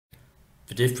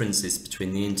The differences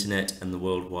between the Internet and the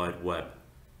World Wide Web.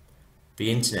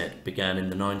 The Internet began in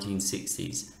the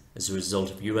 1960s as a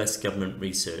result of US government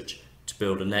research to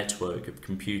build a network of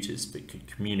computers that could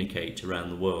communicate around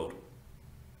the world.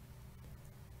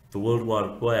 The World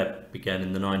Wide Web began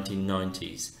in the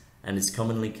 1990s and is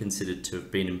commonly considered to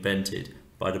have been invented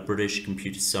by the British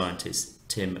computer scientist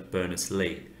Tim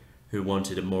Berners-Lee, who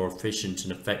wanted a more efficient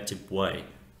and effective way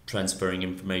of transferring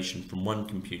information from one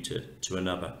computer to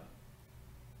another.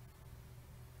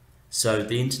 So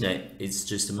the Internet is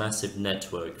just a massive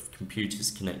network of computers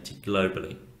connected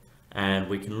globally, and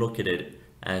we can look at it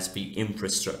as the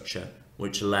infrastructure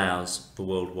which allows the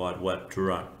World Wide Web to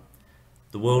run.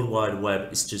 The World Wide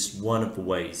Web is just one of the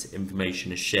ways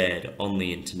information is shared on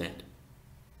the Internet.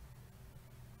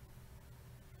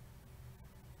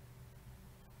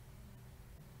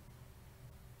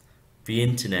 The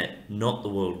Internet, not the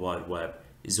World Wide Web,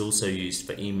 is also used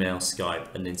for email,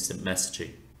 Skype and instant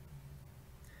messaging.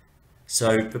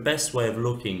 So the best way of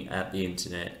looking at the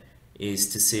Internet is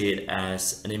to see it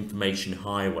as an information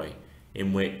highway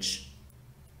in which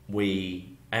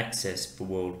we access the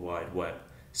World Wide Web.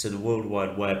 So the World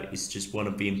Wide Web is just one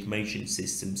of the information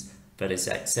systems that is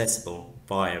accessible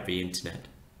via the Internet.